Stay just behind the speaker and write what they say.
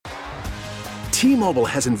T-Mobile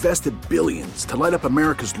has invested billions to light up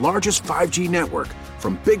America's largest 5G network,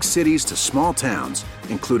 from big cities to small towns,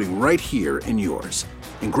 including right here in yours.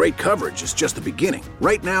 And great coverage is just the beginning.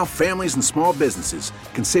 Right now, families and small businesses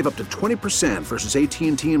can save up to 20% versus AT&T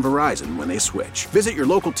and Verizon when they switch. Visit your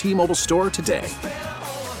local T-Mobile store today.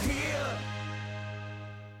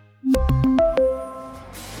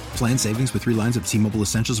 Plan savings with 3 lines of T-Mobile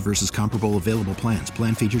Essentials versus comparable available plans.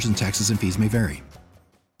 Plan features and taxes and fees may vary.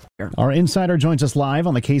 Our insider joins us live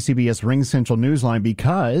on the KCBS Ring Central Newsline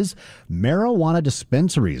because marijuana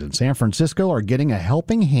dispensaries in San Francisco are getting a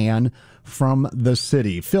helping hand from the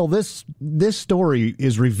city. Phil, this story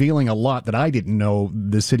is revealing a lot that I didn't know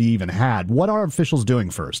the city even had. What are officials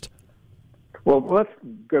doing first? Well, let's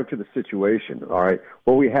go to the situation, all right?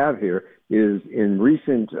 What we have here is in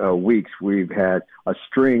recent weeks, we've had a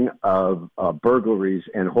string of burglaries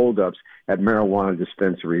and holdups at marijuana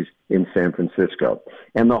dispensaries in San Francisco.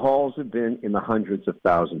 And the hauls have been in the hundreds of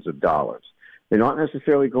thousands of dollars. They're not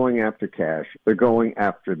necessarily going after cash. They're going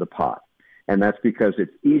after the pot. And that's because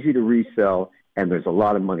it's easy to resell and there's a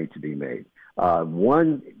lot of money to be made.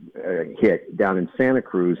 One hit down in Santa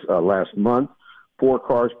Cruz last month, 4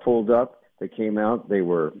 cars pulled up. They came out, they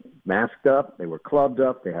were masked up, they were clubbed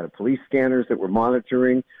up, they had police scanners that were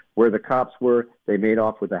monitoring where the cops were. They made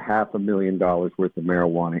off with $500,000 worth of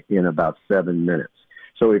marijuana in about 7 minutes.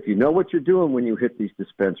 So if you know what you're doing when you hit these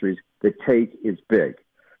dispensaries, the take is big.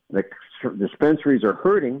 The dispensaries are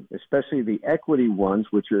hurting, especially the equity ones,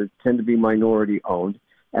 which tend to be minority owned,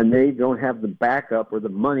 and they don't have the backup or the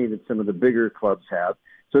money that some of the bigger clubs have.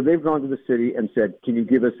 So they've gone to the city and said, can you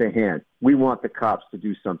give us a hand? We want the cops to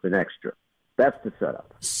do something extra. That's the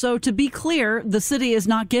setup. So to be clear, the city is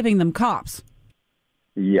not giving them cops.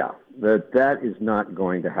 Yeah, that is not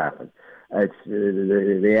going to happen.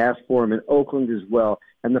 They asked for them in Oakland as well.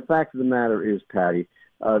 And the fact of the matter is, Patti,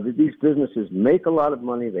 that these businesses make a lot of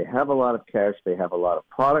money. They have a lot of cash. They have a lot of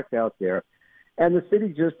product out there. And the city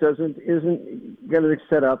just isn't going to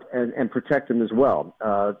set up and protect them as well.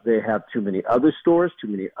 They have too many other stores, too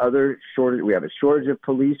many other shortage. We have a shortage of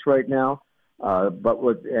police right now.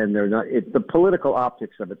 And they're not. It's the political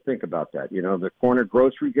optics of it. Think about that. You know, the corner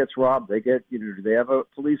grocery gets robbed. They get. Do they have a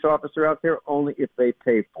police officer out there? Only if they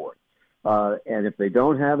pay for it. And if they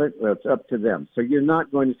don't have it, well, it's up to them. So you're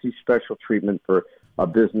not going to see special treatment for a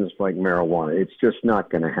business like marijuana. It's just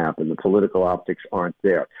not going to happen. The political optics aren't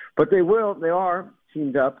there. But they will. They are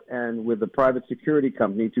teamed up and with a private security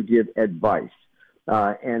company to give advice.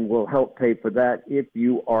 And will help pay for that if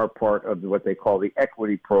you are part of what they call the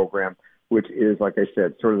equity program, which is, like I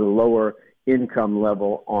said, sort of the lower income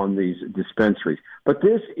level on these dispensaries. But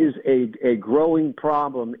this is a growing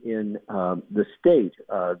problem in the state.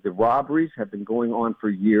 The robberies have been going on for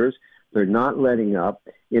years. They're not letting up.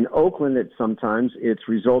 In Oakland, sometimes it's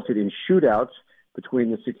resulted in shootouts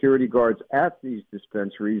between the security guards at these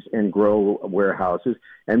dispensaries and grow warehouses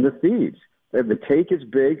and the thieves. The take is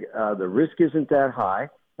big. The risk isn't that high.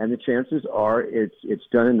 And the chances are it's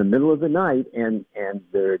done in the middle of the night, and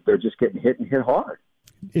they're just getting hit and hit hard.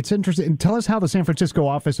 It's interesting. Tell us how the San Francisco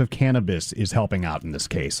Office of Cannabis is helping out in this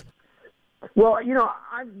case. Well,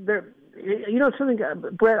 something,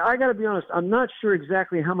 Bret, I got to be honest, I'm not sure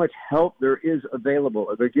exactly how much help there is available.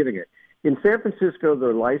 They're giving it. In San Francisco,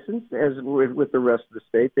 they're licensed, as with the rest of the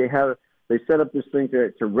state. They set up this thing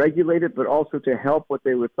to regulate it, but also to help what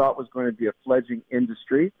they thought was going to be a fledgling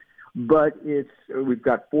industry. But we've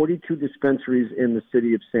got 42 dispensaries in the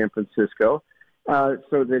city of San Francisco, so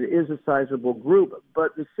that it is a sizable group.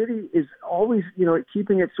 But the city is always,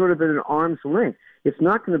 keeping it sort of at an arm's length. It's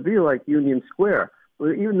not going to be like Union Square.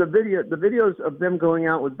 Even the videos of them going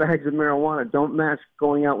out with bags of marijuana don't match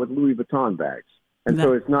going out with Louis Vuitton bags. And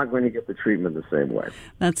so it's not going to get the treatment the same way.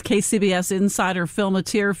 That's KCBS insider Phil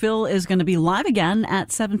Matier. Phil is going to be live again at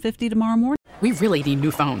 7:50 tomorrow morning. We really need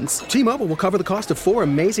new phones. T-Mobile will cover the cost of 4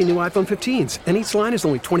 amazing new iPhone 15s, and each line is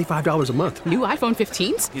only $25 a month. New iPhone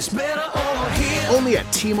 15s? It's better over here. Only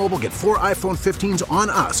at T-Mobile, get 4 iPhone 15s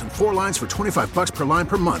on us and 4 lines for $25 per line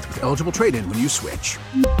per month with eligible trade-in when you switch.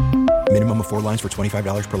 Minimum of 4 lines for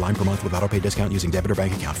 $25 per line per month with autopay discount using debit or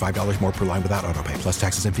bank account. $5 more per line without autopay, plus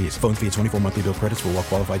taxes and fees. Phone fee at 24 monthly bill credits for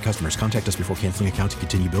well-qualified customers. Contact us before canceling account to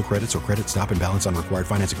continue bill credits or credit stop and balance on required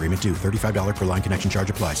finance agreement due. $35 per line connection charge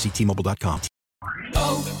applies. See T-Mobile.com.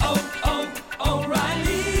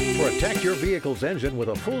 O'Reilly. Protect your vehicle's engine with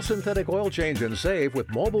a full synthetic oil change and save with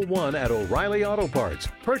Mobile One at O'Reilly Auto Parts.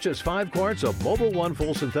 Purchase 5 quarts of Mobile One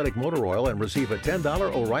full synthetic motor oil and receive a $10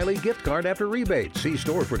 O'Reilly gift card after rebate. See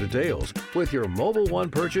store for details. With your Mobile One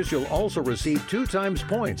purchase, you'll also receive 2 times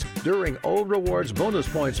points during O Rewards Bonus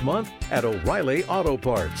Points Month at O'Reilly Auto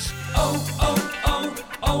Parts.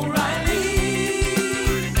 O'Reilly.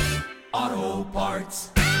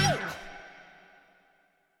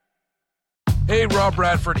 Hey, Rob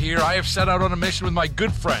Bradford here. I have set out on a mission with my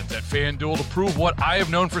good friends at FanDuel to prove what I have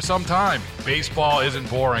known for some time. Baseball isn't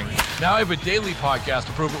boring. Now I have a daily podcast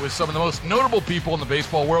to prove it with some of the most notable people in the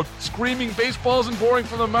baseball world, screaming baseball isn't boring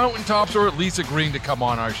from the mountaintops, or at least agreeing to come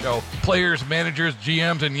on our show. Players, managers,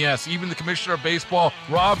 GMs, and yes, even the commissioner of baseball,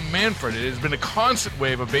 Rob Manfred. It has been a constant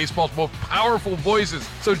wave of baseball's most powerful voices.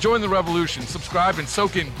 So join the revolution. Subscribe and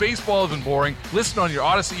soak in Baseball Isn't Boring. Listen on your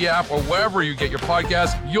Odyssey app or wherever you get your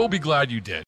podcasts. You'll be glad you did.